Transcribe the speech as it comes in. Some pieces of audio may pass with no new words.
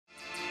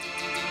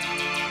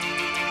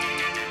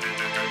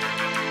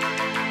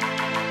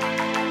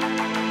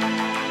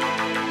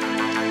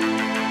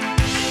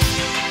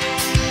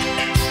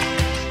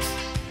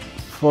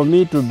For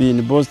me to be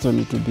in Boston,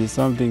 it will be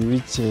something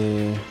which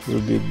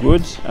will be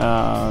good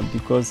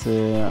because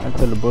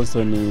actually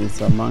Boston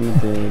is among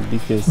the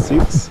biggest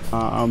six.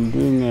 I'm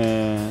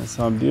doing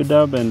some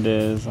build-up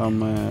and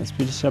some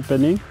speed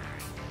sharpening,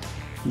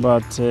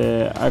 but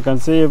I can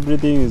say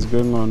everything is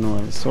going on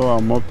well. So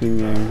I'm hoping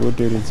good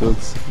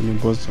results in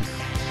Boston.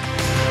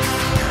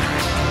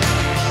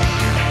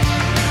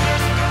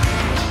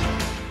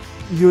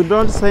 You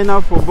don't sign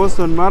up for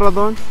Boston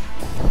Marathon,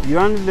 you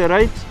earn the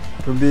right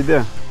to be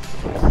there.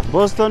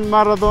 Boston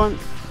Marathon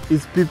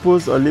is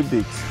People's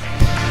Olympics.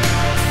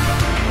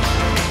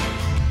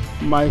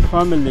 My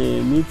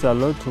family means a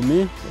lot to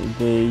me.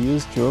 They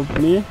used to help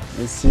me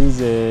since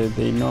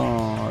they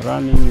know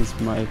running is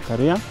my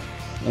career,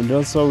 and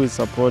also we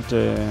support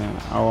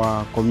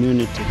our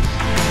community.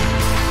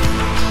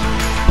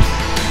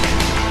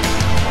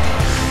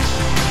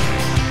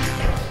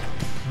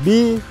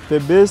 Be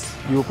the best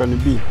you can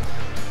be.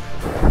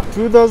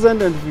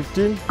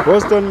 2015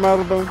 Boston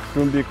Marathon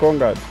will be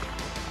conquered.